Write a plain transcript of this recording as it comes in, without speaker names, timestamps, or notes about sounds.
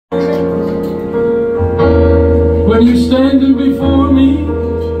When you're standing before me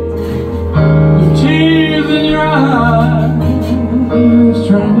with tears in your eyes,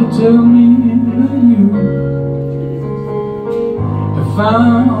 trying to tell me that you have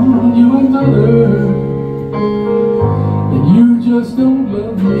found you another, and you just don't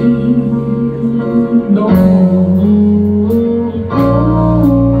love me no more.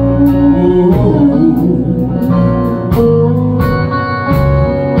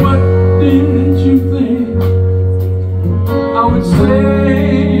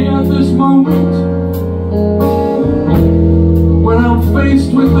 Say at this moment, when I'm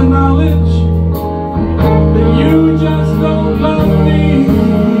faced with the knowledge that you just don't love me,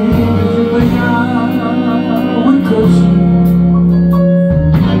 did you think I would curse you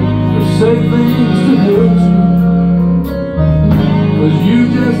or say things to hurt you? 'Cause you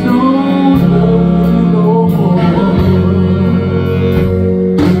just don't love me no more.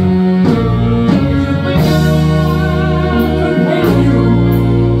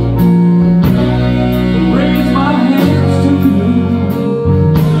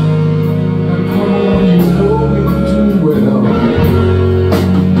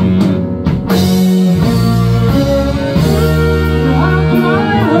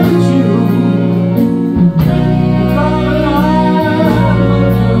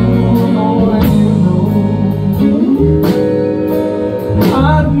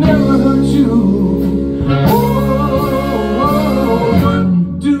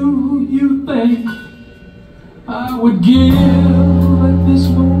 I would give at this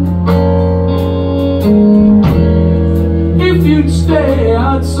moment. If you'd stay,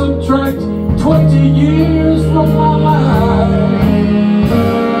 I'd subtract 20 years from my life.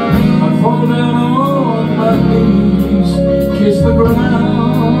 I'd fall down on my knees, kiss the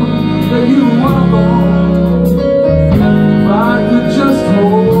ground that you walk on. If I could just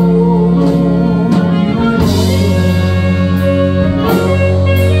hold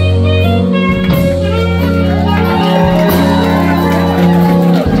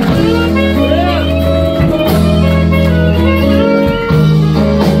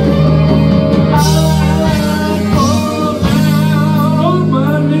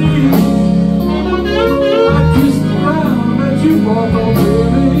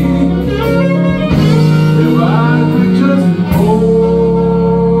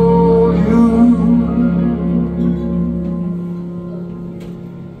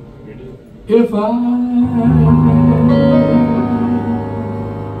if I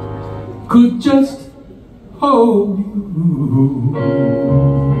could just hold you.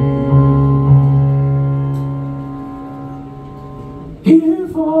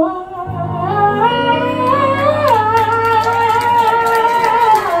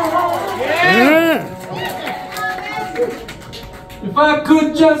 If I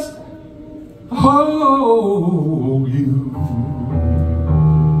could just hold you.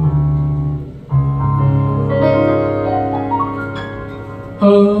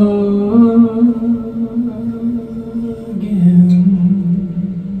 Oh.